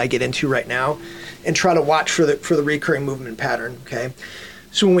positions that I get into right now, and try to watch for the recurring movement pattern. Okay.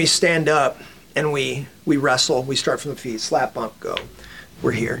 So when we stand up and we wrestle, we start from the feet, slap, bump, go.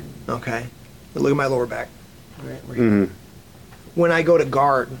 We're here. Okay. But look at my lower back. All right. We're here. Mm-hmm. When I go to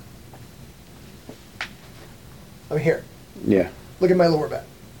guard, I'm here. Yeah. Look at my lower back.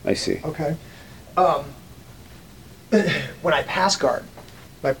 I see. Okay. When I pass guard,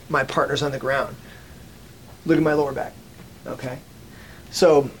 my partner's on the ground. Look at my lower back. Okay.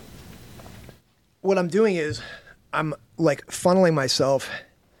 So what I'm doing is I'm like funneling myself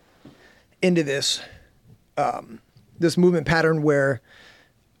into this this movement pattern where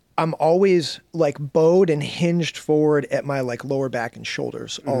I'm always like bowed and hinged forward at my like lower back and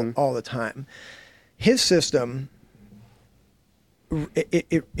shoulders all the time. His system,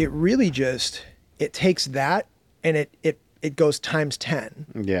 it really just, it takes that and it goes times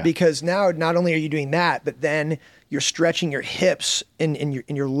 10. Yeah. Because now not only are you doing that, but then you're stretching your hips in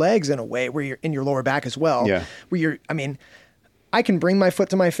your legs in a way where you're in your lower back as well. Yeah. I can bring my foot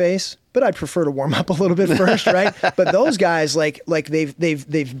to my face, but I'd prefer to warm up a little bit first, right? But those guys, like they've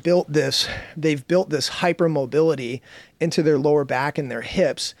built this hypermobility into their lower back and their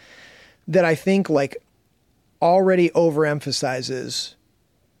hips that I think like already overemphasizes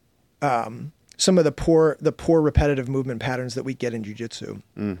some of the poor repetitive movement patterns that we get in jiu-jitsu.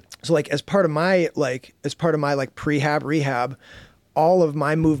 So like as part of my prehab rehab, all of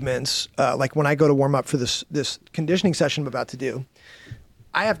my movements, like when I go to warm up for this conditioning session I'm about to do,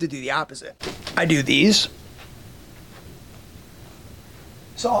 I have to do the opposite. I do these.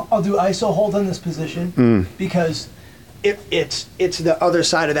 So I'll do iso hold in this position because it's the other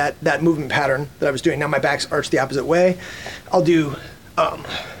side of that movement pattern that I was doing. Now my back's arched the opposite way. I'll do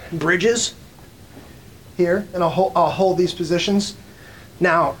bridges here, and I'll hold these positions.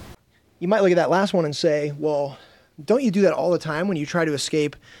 Now, you might look at that last one and say, well, don't you do that all the time when you try to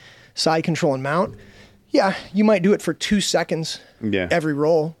escape side control and mount? Yeah, you might do it for 2 seconds every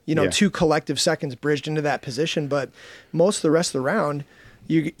roll, 2 collective seconds bridged into that position, but most of the rest of the round,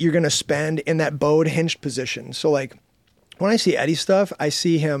 you're going to spend in that bowed hinged position. So like when I see Eddie stuff, I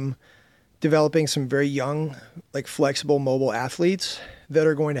see him developing some very young, like flexible, mobile athletes that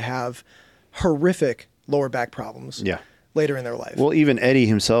are going to have horrific lower back problems later in their life. Well, even Eddie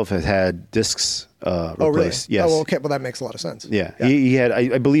himself has had discs replaced. Oh, really? Yes. Oh, okay. Well, that makes a lot of sense. Yeah. He had,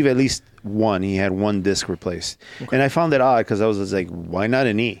 I believe, at least one. He had one disc replaced. Okay. And I found that odd because I was just like, why not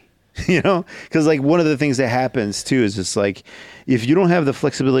a knee? Because like one of the things that happens too is just like, if you don't have the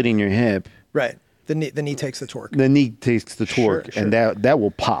flexibility in your hip. Right. The knee takes the torque. The knee takes the torque, sure. And that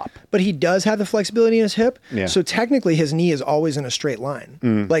will pop. But he does have the flexibility in his hip, yeah. So technically his knee is always in a straight line.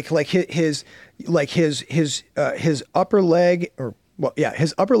 Like his upper leg, or well, yeah,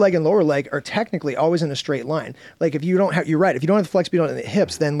 his upper leg and lower leg are technically always in a straight line. Like if you don't have, you're right. If you don't have the flexibility on the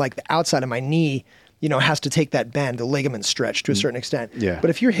hips, then like the outside of my knee, you know, has to take that bend, the ligament stretch to a certain extent. Yeah. But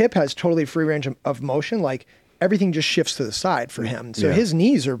if your hip has totally free range of motion, like everything just shifts to the side for him. So his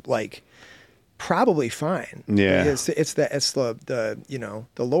knees are like probably fine. Yeah. It's the you know,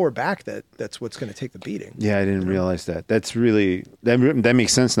 the lower back that's what's going to take the beating. Yeah, I didn't realize that. That's really that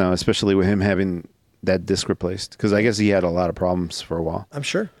makes sense now, especially with him having that disc replaced, because I guess he had a lot of problems for a while. I'm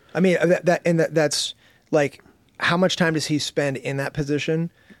sure. I mean, that's like, how much time does he spend in that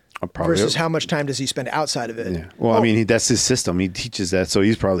position versus how much time does he spend outside of it? Yeah. Well, I mean, that's his system. He teaches that, so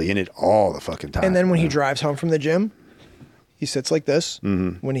he's probably in it all the fucking time. And then when he drives home from the gym, he sits like this.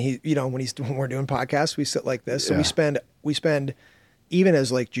 Mm-hmm. When we're doing podcasts, we sit like this. So we spend, even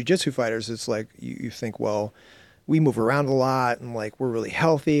as like jiu-jitsu fighters, it's like you think, well, we move around a lot and like we're really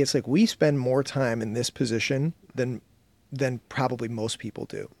healthy. It's like we spend more time in this position than probably most people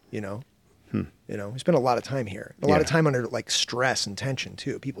do, you know? You know, we spend a lot of time here. A lot of time under like stress and tension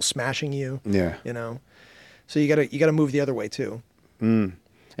too. People smashing you. Yeah. You know? So you gotta move the other way too. Mm.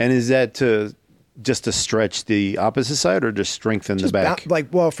 And is that just to stretch the opposite side or just strengthen the back?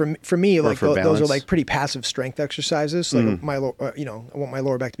 For me, or like for those are like pretty passive strength exercises. Like I want my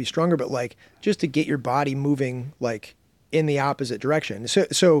lower back to be stronger, but like just to get your body moving like in the opposite direction.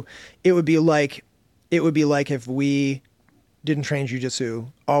 So it would be like if we didn't train jiu-jitsu,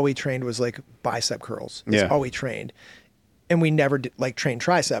 all we trained was like bicep curls. That's all we trained. And we never did, like train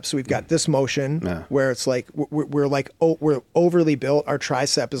triceps. So we've got this motion where it's like we're overly built. Our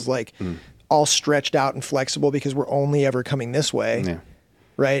tricep is like all stretched out and flexible because we're only ever coming this way,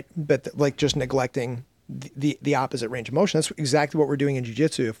 right? But like just neglecting the opposite range of motion. That's exactly what we're doing in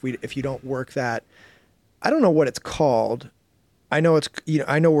jiu-jitsu. If you don't work that, I don't know what it's called. I know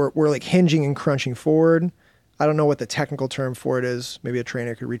we're like hinging and crunching forward. I don't know what the technical term for it is. Maybe a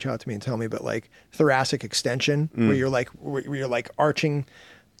trainer could reach out to me and tell me, but like thoracic extension, where you're like arching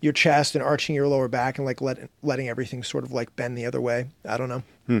your chest and arching your lower back and like letting everything sort of like bend the other way. I don't know.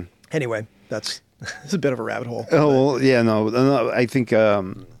 Anyway, it's a bit of a rabbit hole. Oh, well, yeah, no, I think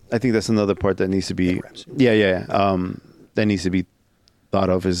that's another part that needs to be, that needs to be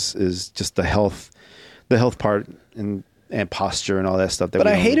thought of is just the health part and posture and all that stuff. But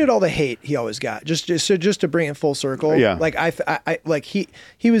I hated all the hate he always got. Just to bring it full circle. Yeah. Like I like he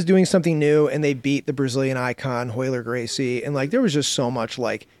was doing something new and they beat the Brazilian icon Royler Gracie and like there was just so much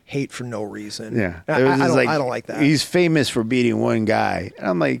like hate for no reason. Yeah. I don't like that. He's famous for beating one guy. And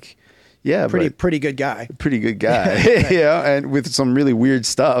I'm like, yeah, pretty good guy. Pretty good guy. Yeah, and with some really weird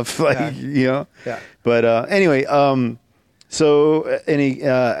stuff like you know. Yeah. But anyway, so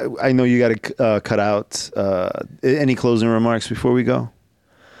I know you got to cut out any closing remarks before we go?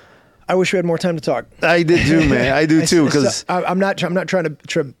 I wish we had more time to talk. I did too, man. I do too. Because I'm not trying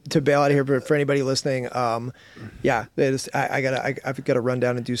to bail out of here, but for anybody listening, I've got to run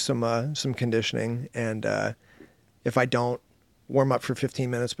down and do some conditioning, and if I don't warm up for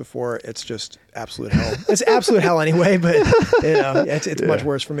 15 minutes before, it's just absolute hell. It's absolute hell anyway, but you know, it's much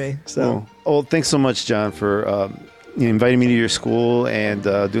worse for me. So, well, thanks so much, John, for inviting me to your school and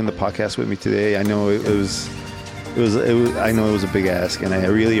doing the podcast with me today. I know it was a big ask, and I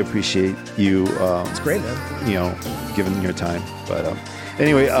really appreciate you. It's great, man. You know, giving your time. But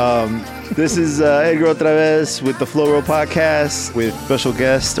anyway, this is Edgar otra vez with the Flow Roll Podcast with special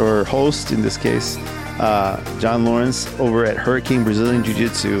guest or host in this case, John Lawrence over at Hurricane Brazilian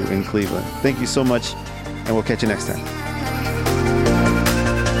Jiu-Jitsu in Cleveland. Thank you so much, and we'll catch you next time.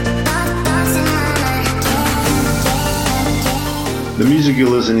 The music you're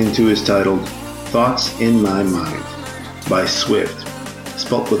listening to is titled Thoughts in My Mind by Swift,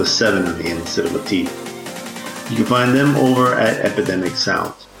 spelt with a 7 on the end instead of a T. You can find them over at Epidemic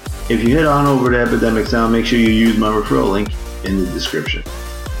Sound. If you head on over to Epidemic Sound, make sure you use my referral link in the description.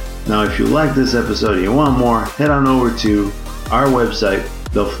 Now, if you like this episode and you want more, head on over to our website,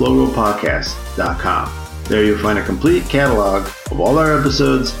 theflowrollpodcast.com. There you'll find a complete catalog of all our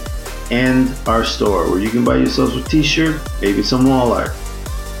episodes and our store where you can buy yourself a t-shirt, maybe some wall art.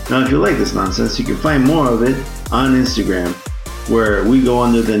 Now, if you like this nonsense, you can find more of it on Instagram where we go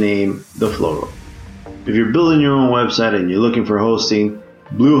under the name The Flow Roll. If you're building your own website and you're looking for hosting,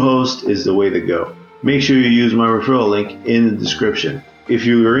 Bluehost is the way to go. Make sure you use my referral link in the description. If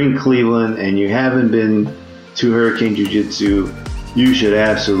you are in Cleveland and you haven't been to Hurricane Jiu-Jitsu, you should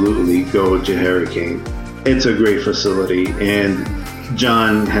absolutely go to Hurricane. It's a great facility and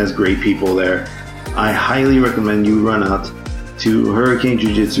John has great people there. I highly recommend you run out to Hurricane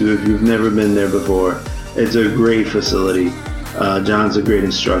Jiu-Jitsu if you've never been there before. It's a great facility. John's a great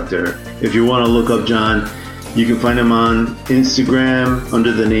instructor. If you want to look up John, You can find him on Instagram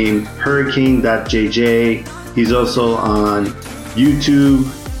under the name hurricane.jj. He's also on YouTube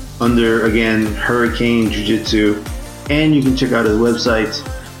under, again, Hurricane Jiu Jitsu. And you can check out his website,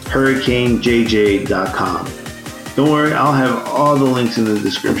 hurricanejj.com. Don't worry, I'll have all the links in the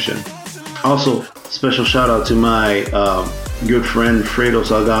description. Also, special shout out to my good friend Fredo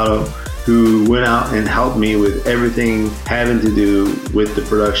Salgado, who went out and helped me with everything having to do with the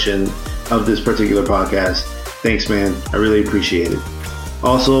production of this particular podcast. Thanks, man. I really appreciate it.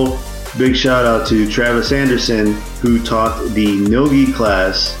 Also, big shout out to Travis Anderson, who taught the Nogi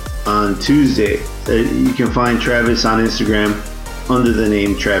class on Tuesday. You can find Travis on Instagram under the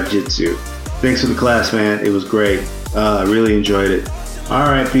name TravJitsu. Thanks for the class, man. It was great. I really enjoyed it. All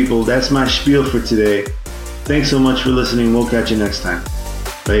right, people. That's my spiel for today. Thanks so much for listening. We'll catch you next time.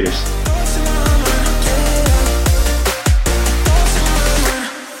 Laters.